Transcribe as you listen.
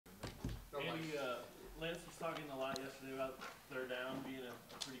Andy, Lance was talking a lot yesterday about third down being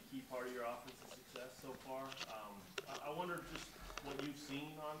a pretty key part of your offensive success so far. I wonder just what you've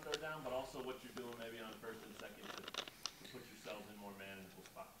seen on third down, but also what you're doing maybe on first and second to put yourselves in more manageable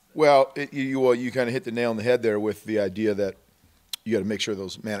spots. Well, you kind of hit the nail on the head there with the idea that you got to make sure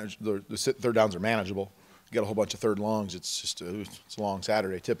those the third downs are manageable. You got a whole bunch of third and longs. It's a long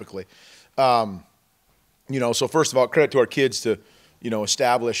Saturday typically. So first of all, credit to our kids to,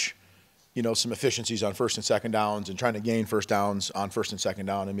 establish, some efficiencies on first and second downs and trying to gain first downs on first and second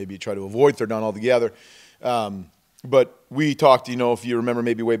down and maybe try to avoid third down altogether. But we talked, if you remember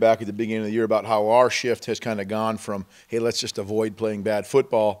maybe way back at the beginning of the year about how our shift has kind of gone from, hey, let's just avoid playing bad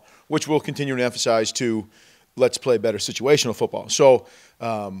football, which we'll continue to emphasize, to let's play better situational football. So,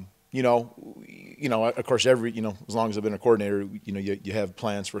 of course, as long as I've been a coordinator, you have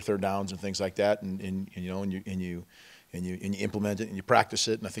plans for third downs and things like that, and you implement it and you practice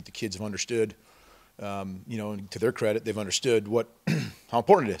it. And I think the kids have understood, and to their credit, they've understood how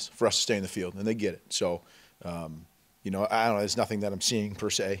important it is for us to stay in the field, and they get it. So, I don't know. It's nothing that I'm seeing per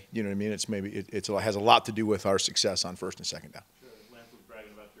se. You know what I mean? It has a lot to do with our success on first and second down. Sure. Lance was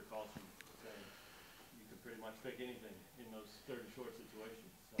bragging about your calls from saying you could pretty much pick anything in those third and short situations.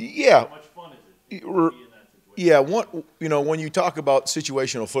 So yeah. How much fun is it to be in that situation? Yeah. When you talk about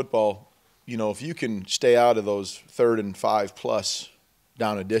situational football, if you can stay out of those 3rd and 5+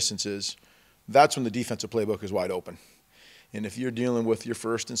 down and distances, that's when the defensive playbook is wide open. And if you're dealing with your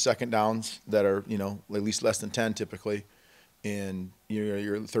first and second downs that are, at least less than 10 typically, and you're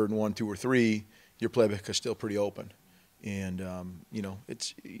 3rd and 1, 2, or 3, your playbook is still pretty open. And,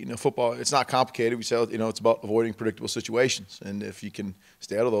 it's, football, it's not complicated. We say, it's about avoiding predictable situations. And if you can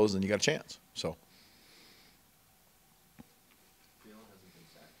stay out of those, then you got a chance. So.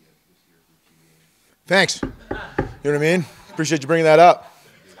 Thanks. You know what I mean? Appreciate you bringing that up.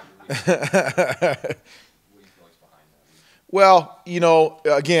 Well,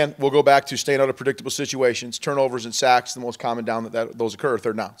 again, we'll go back to staying out of predictable situations. Turnovers and sacks, the most common down that those occur are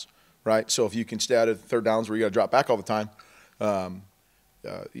third downs, right? So if you can stay out of third downs where you got to drop back all the time,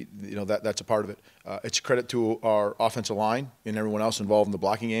 that's a part of it. It's a credit to our offensive line and everyone else involved in the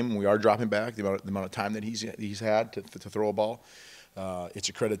blocking game. And we are dropping back the amount of time that he's had to throw a ball. It's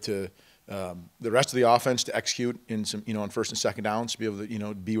a credit to the rest of the offense to execute in some, on first and second downs, to be able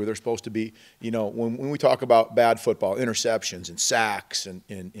to, be where they're supposed to be. When we talk about bad football, interceptions and sacks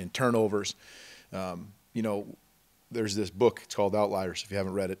and turnovers, there's this book. It's called Outliers. If you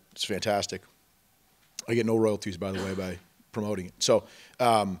haven't read it, it's fantastic. I get no royalties, by the way, by promoting it. So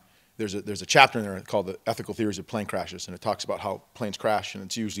there's a chapter in there called The Ethical Theories of Plane Crashes, and it talks about how planes crash, and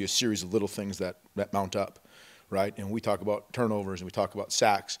it's usually a series of little things that mount up. Right, and we talk about turnovers and we talk about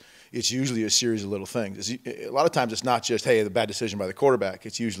sacks. It's usually a series of little things. A lot of times it's not just, hey, the bad decision by the quarterback.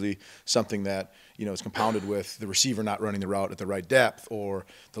 It's usually something that, is compounded with the receiver not running the route at the right depth, or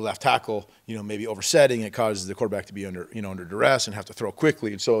the left tackle, maybe oversetting. It causes the quarterback to be under duress and have to throw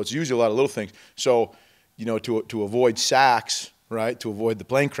quickly. And so it's usually a lot of little things. So, to avoid sacks, right, to avoid the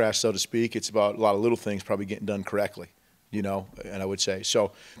plane crash, so to speak, it's about a lot of little things probably getting done correctly, and I would say.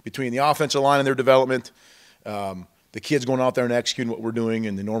 So between the offensive line and their development, the kids going out there and executing what we're doing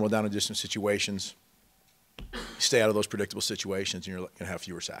in the normal down and distance situations, stay out of those predictable situations, and you're going to have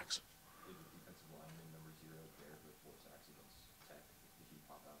fewer sacks.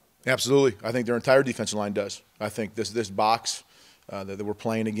 Absolutely. I think their entire defensive line does. I think this box that we're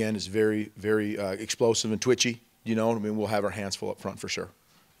playing again is very, very explosive and twitchy. We'll have our hands full up front for sure.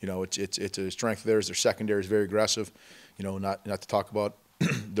 It's a strength of theirs. Their secondary is very aggressive. Not to talk about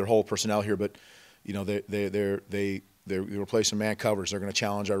their whole personnel here, but they replace some man covers. They're going to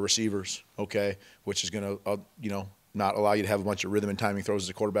challenge our receivers, okay, which is going to, not allow you to have a bunch of rhythm and timing throws as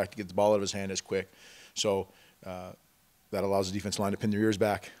a quarterback to get the ball out of his hand as quick. So that allows the defense line to pin their ears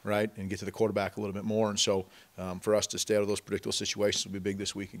back, right, and get to the quarterback a little bit more. And so for us to stay out of those predictable situations will be big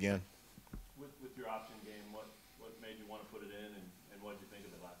this week again. With your option game, what made you want to put it in, and what did you think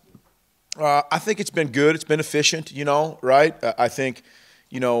of it last week? I think it's been good. It's been efficient, right? I think,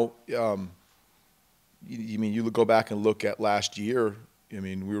 you go back and look at last year.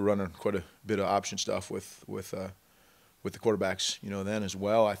 We were running quite a bit of option stuff with the quarterbacks, then as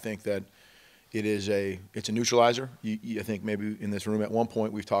well. I think that it's a neutralizer. I think maybe in this room at one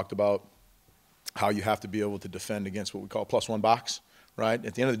point we've talked about how you have to be able to defend against what we call +1 box, right?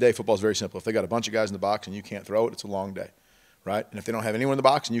 At the end of the day, football is very simple. If they got a bunch of guys in the box and you can't throw it, it's a long day, right? And if they don't have anyone in the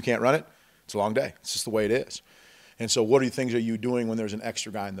box and you can't run it, it's a long day. It's just the way it is. And so what things are you doing when there's an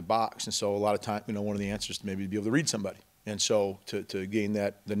extra guy in the box? And so a lot of time, one of the answers to maybe be able to read somebody. And so to gain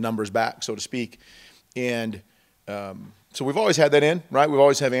the numbers back, so to speak. And So we've always had that in, right? We've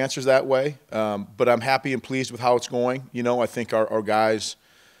always have answers that way. But I'm happy and pleased with how it's going. You know, I think our guys,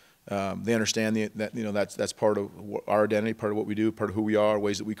 they understand that you know that's part of our identity, part of what we do, part of who we are,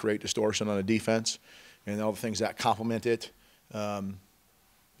 ways that we create distortion on a defense, and all the things that complement it.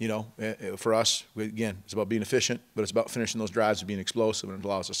 You know, for us, again, it's about being efficient, but it's about finishing those drives and being explosive, and it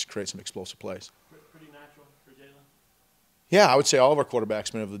allows us to create some explosive plays. Pretty natural for Jalen? Yeah, I would say all of our quarterbacks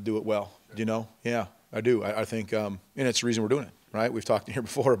have been able to do it well. Sure. You know, yeah, I do. I think, and it's the reason we're doing it, right? We've talked here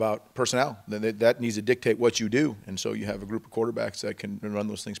before about personnel. That needs to dictate what you do, and so you have a group of quarterbacks that can run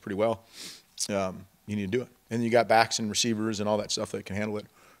those things pretty well. You need to do it. And you got backs and receivers and all that stuff that can handle it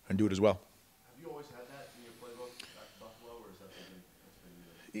and do it as well. Have you always had that in your playbook at Buffalo, or is that something that's been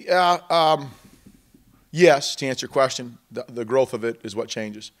Yeah, yes, to answer your question, the growth of it is what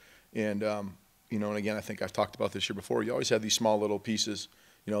changes. And, you know, and again, I think I've talked about this here before. You always have these small little pieces,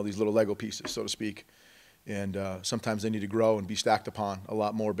 you know, these little Lego pieces, so to speak. And sometimes they need to grow and be stacked upon a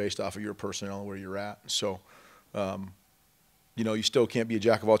lot more based off of your personnel and where you're at. So, you know, you still can't be a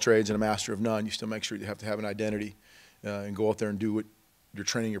jack of all trades and a master of none. You still make sure you have to have an identity and go out there and do what you're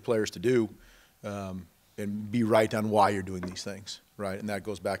training your players to do. And be right on why you're doing these things, right? And that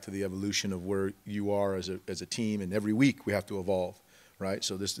goes back to the evolution of where you are as a team. And every week we have to evolve, right?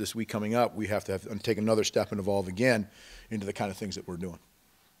 So this week coming up, we have to take another step and evolve again into the kind of things that we're doing.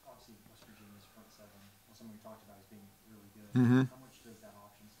 Obviously, West Virginia's front seven, someone we talked about as being really good. How much does that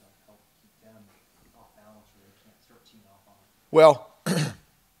option stuff help keep them off balance where they can't start teeing off on it? Well,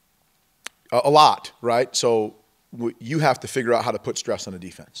 a lot, right? So you have to figure out how to put stress on a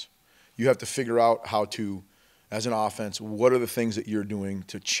defense. You have to figure out how to, as an offense, what are the things that you're doing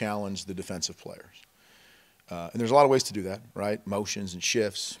to challenge the defensive players? And there's a lot of ways to do that, right? Motions and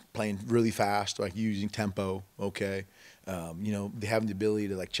shifts, playing really fast, like using tempo, okay? You know, having the ability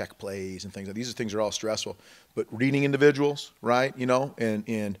to, like, check plays and things like that. These things are all stressful. But reading individuals, right, you know, and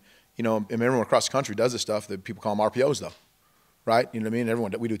you know, and everyone across the country does this stuff that people call them RPOs, though, right? You know what I mean?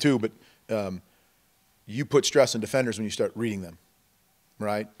 Everyone, we do too, but you put stress on defenders when you start reading them.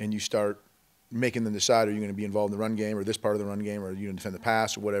 Right, and you start making them decide, are you going to be involved in the run game or this part of the run game, or are you going to defend the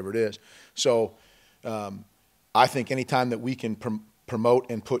pass or whatever it is. So I think anytime that we can promote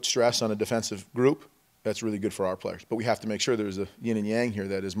and put stress on a defensive group, that's really good for our players. But we have to make sure there's a yin and yang here,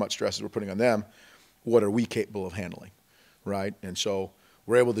 that as much stress as we're putting on them, what are we capable of handling, right? And so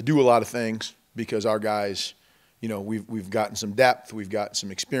we're able to do a lot of things because our guys, you know, we've gotten some depth, we've got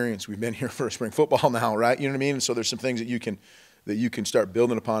some experience, we've been here for spring football now, right? You know what I mean? And so there's some things that you can start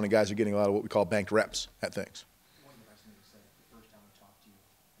building upon, and guys are getting a lot of what we call banked reps at things. One of the best things to say, the first time we talked to you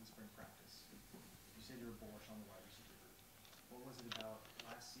in spring practice, you said you were bullish on the wide receiver group. What was it about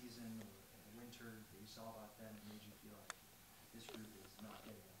last season or in the winter that you saw about them that made you feel like this group is not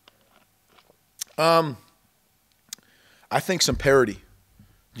getting enough credit? I think some parity.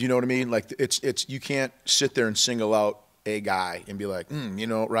 Do you know what I mean? Like it's you can't sit there and single out a guy and be like, you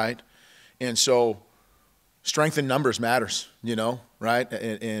know, right? And so strength in numbers matters, you know, right?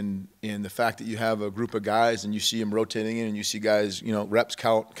 And the fact that you have a group of guys and you see them rotating in and you see guys, you know, reps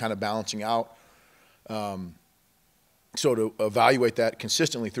count kind of balancing out. So to evaluate that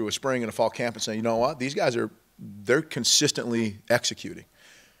consistently through a spring and a fall camp and say, you know what, these guys they're consistently executing.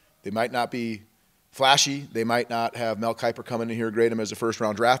 They might not be flashy. They might not have Mel Kiper coming in here and grade them as a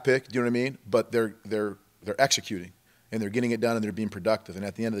first-round draft pick. Do you know what I mean? But they're executing, and they're getting it done, and they're being productive. And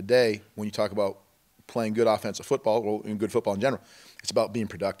at the end of the day, when you talk about playing good offensive football, or in good football in general, it's about being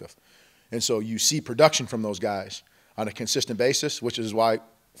productive. And so you see production from those guys on a consistent basis, which is why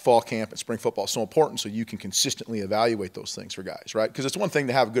fall camp and spring football is so important, so you can consistently evaluate those things for guys, right? Because it's one thing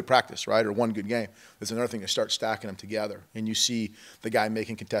to have a good practice, right, or one good game. It's another thing to start stacking them together, and you see the guy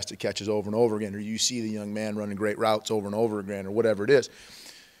making contested catches over and over again, or you see the young man running great routes over and over again, or whatever it is.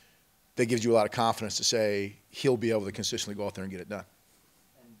 That gives you a lot of confidence to say he'll be able to consistently go out there and get it done.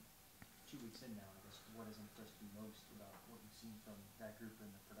 And 2 weeks in now, I guess, what has impressed you most about what you've seen from that group and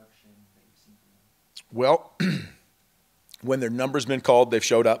the production that you've seen from them? Well, when their number's been called, they've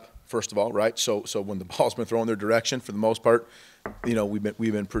showed up, first of all, right? So when the ball's been thrown their direction, for the most part, you know, we've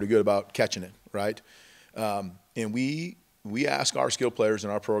been pretty good about catching it, right? And we ask our skill players in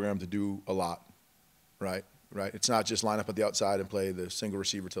our program to do a lot, right? It's not just line up at the outside and play the single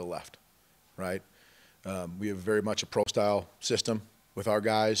receiver to the left, right? We have very much a pro-style system with our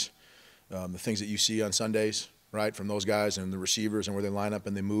guys. The things that you see on Sundays, right, from those guys and the receivers and where they line up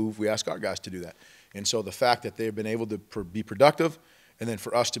and they move, we ask our guys to do that. And so the fact that they've been able to be productive, and then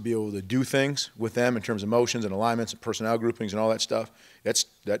for us to be able to do things with them in terms of motions and alignments and personnel groupings and all that stuff,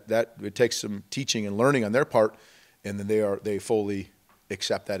 it takes some teaching and learning on their part, and then they fully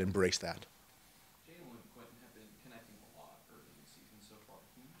accept that, embrace that. Jalen and Quentin have been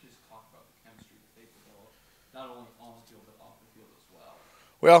not only on the field but off the field as well?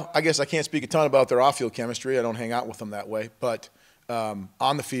 Well, I guess I can't speak a ton about their off-field chemistry. I don't hang out with them that way. But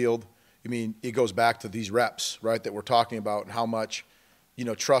on the field, I mean, it goes back to these reps, right, that we're talking about and how much,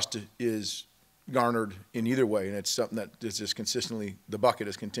 trust is garnered in either way. And it's something that is just consistently, the bucket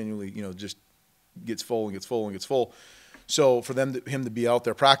is continually, just gets full and gets full and gets full. So for him to be out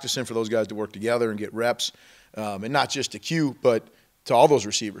there practicing, for those guys to work together and get reps, and not just to Q, but to all those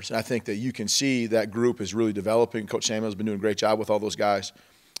receivers. And I think that you can see that group is really developing. Coach Samuel's been doing a great job with all those guys,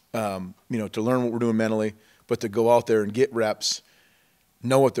 to learn what we're doing mentally, but to go out there and get reps,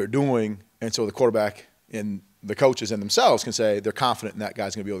 know what they're doing, and so the quarterback and the coaches and themselves can say they're confident in that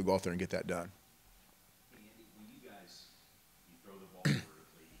guy's going to be able to go out there and get that done. Hey, Andy, when you throw the ball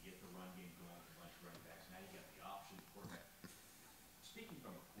vertically, you get the run game going with a bunch of running backs, now you got the option quarterback. Speaking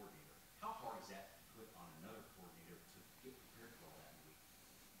from a coordinator, how hard is that to put on another coordinator to get prepared for all that in a week?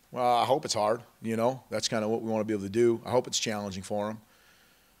 Well, I hope it's hard, That's kind of what we want to be able to do. I hope it's challenging for them.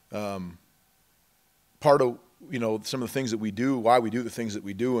 Part of, some of the things that we do, why we do the things that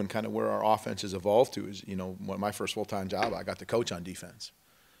we do, and kind of where our offense has evolved to is, when my first full-time job, I got to coach on defense,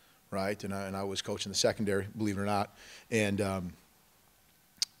 right? And I was coaching the secondary, believe it or not. And,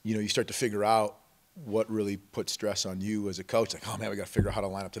 you start to figure out what really puts stress on you as a coach. Like, oh, man, we got to figure out how to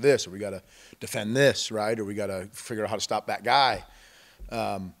line up to this, or we got to defend this, right? Or we got to figure out how to stop that guy.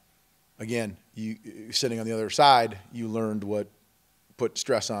 Again, you sitting on the other side, you learned what put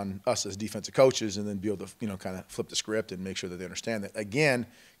stress on us as defensive coaches, and then be able to, kind of flip the script and make sure that they understand that. Again,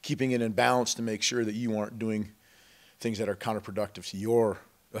 keeping it in balance to make sure that you aren't doing things that are counterproductive to your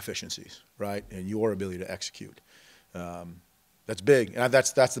efficiencies, right, and your ability to execute. That's big, and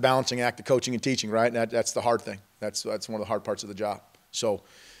that's the balancing act of coaching and teaching, right? And that's the hard thing. That's one of the hard parts of the job. So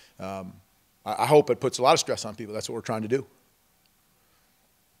I hope it puts a lot of stress on people. That's what we're trying to do.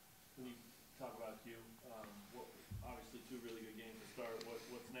 When you talk about Q, obviously two really good games to start.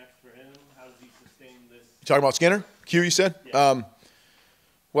 What's next for him? How does he sustain this? You talking about Skinner? Q, you said? Yeah.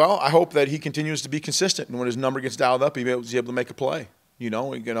 Well, I hope that he continues to be consistent, and when his number gets dialed up, he's able to make a play.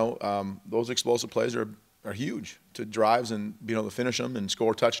 Those explosive plays are huge to drives and being able to finish them and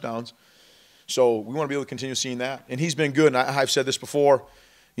score touchdowns. So we want to be able to continue seeing that. And he's been good, and I've said this before,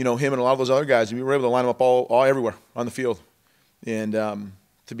 him and a lot of those other guys, and we were able to line them up all everywhere on the field. And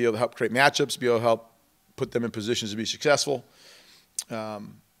to be able to help create matchups, be able to help put them in positions to be successful.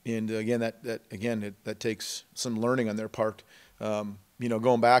 And again, that takes some learning on their part.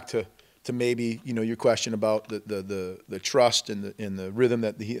 Going back to maybe your question about the trust and the rhythm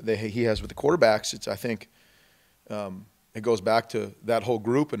that he has with the quarterbacks. I think it goes back to that whole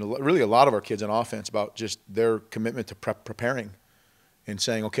group and really a lot of our kids on offense about just their commitment to preparing and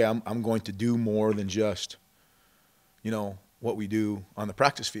saying, okay, I'm going to do more than just what we do on the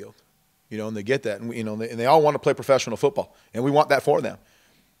practice field. And they get that, and and they all want to play professional football, and we want that for them.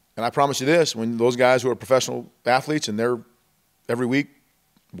 And I promise you this: when those guys who are professional athletes and they're every week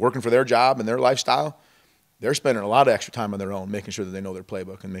working for their job and their lifestyle, they're spending a lot of extra time on their own, making sure that they know their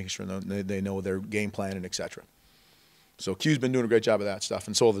playbook and making sure they know their game plan and et cetera. So Q's been doing a great job of that stuff,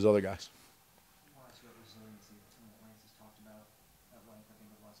 and so have his other guys. I want to ask you about resiliency. It's something that Lance has talked about at length, I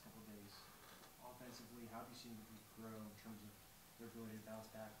think, over the last couple of days. Offensively, how have you seen the group grow in terms of their ability to bounce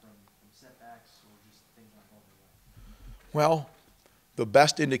back from setbacks or just things not going their way? Well, the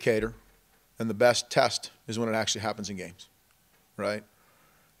best indicator and the best test is when it actually happens in games, right?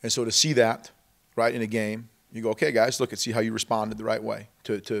 And so to see that, right, in a game, you go, okay, guys, look and see how you responded the right way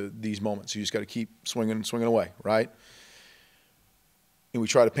to these moments. You just got to keep swinging away, right? And we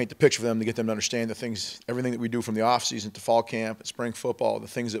try to paint the picture for them to get them to understand everything that we do from the off season to fall camp, at spring football, the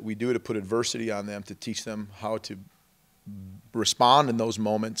things that we do to put adversity on them, to teach them how to respond in those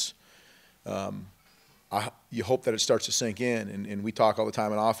moments. You hope that it starts to sink in, and we talk all the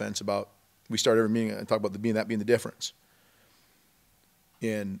time in offense about, we start every meeting and talk about being the difference.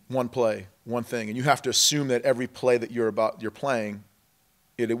 In one play, one thing, and you have to assume that every play that you're playing,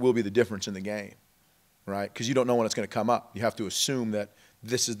 it will be the difference in the game, right? Because you don't know when it's going to come up. You have to assume that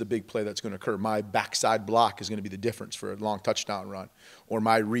this is the big play that's going to occur. My backside block is going to be the difference for a long touchdown run, or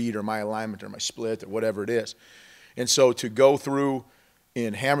my read, or my alignment, or my split, or whatever it is. And so to go through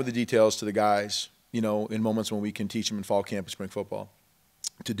and hammer the details to the guys, in moments when we can teach them in fall camp and spring football,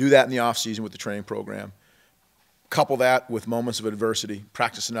 to do that in the off season with the training program, couple that with moments of adversity,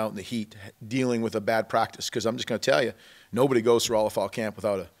 practicing out in the heat, dealing with a bad practice. Because I'm just going to tell you, nobody goes through all of fall camp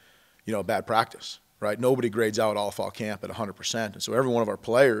without a bad practice, right? Nobody grades out all of fall camp at 100%. And so every one of our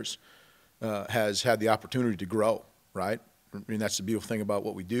players has had the opportunity to grow, right? I mean, that's the beautiful thing about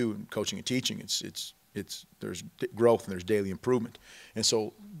what we do in coaching and teaching. It's There's growth and there's daily improvement. And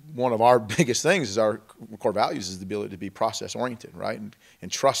so one of our biggest things is our core values is the ability to be process-oriented, right,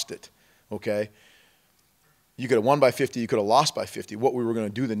 and trust it, okay? You could have won by 50, you could have lost by 50. What we were going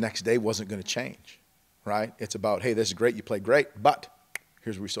to do the next day wasn't going to change, right? It's about, hey, this is great, you played great, but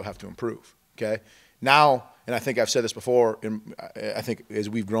here's where we still have to improve, okay? Now, and I think I've said this before, and I think as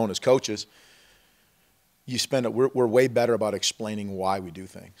we've grown as coaches, we're way better about explaining why we do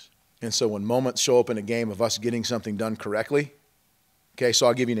things. And so when moments show up in a game of us getting something done correctly, okay, so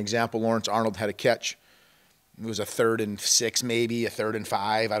I'll give you an example. Lawrence Arnold had a catch. It was a 3rd and 6 maybe, a 3rd and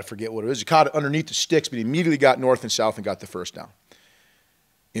 5. I forget what it was. He caught it underneath the sticks, but he immediately got north and south and got the 1st down.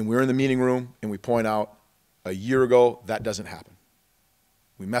 And we're in the meeting room, and we point out, a year ago, that doesn't happen.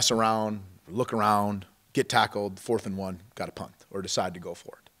 We mess around, look around, get tackled, 4th and 1, got a punt, or decide to go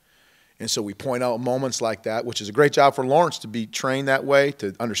for it. And so we point out moments like that, which is a great job for Lawrence to be trained that way,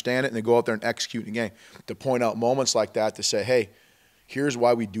 to understand it, and then go out there and execute the game. To point out moments like that to say, hey, here's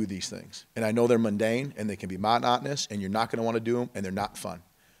why we do these things. And I know they're mundane, and they can be monotonous, and you're not going to want to do them, and they're not fun.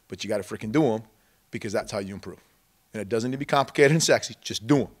 But you got to freaking do them because that's how you improve. And it doesn't need to be complicated and sexy. Just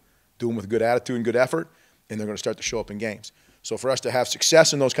do them. Do them with good attitude and good effort, and they're going to start to show up in games. So for us to have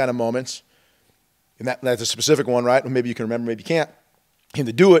success in those kind of moments, and that's a specific one, right? Maybe you can remember, maybe you can't. And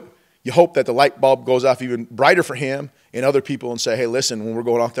to do it, you hope that the light bulb goes off even brighter for him and other people and say, hey, listen, when we're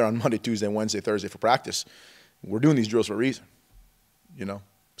going out there on Monday, Tuesday, Wednesday, Thursday for practice, we're doing these drills for a reason, you know?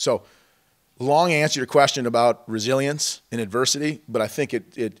 So long answer to your question about resilience in adversity, but I think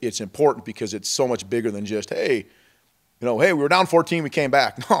it's important because it's so much bigger than just, hey, hey, we were down 14, we came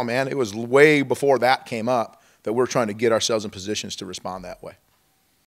back. No, man, it was way before that came up that we're trying to get ourselves in positions to respond that way.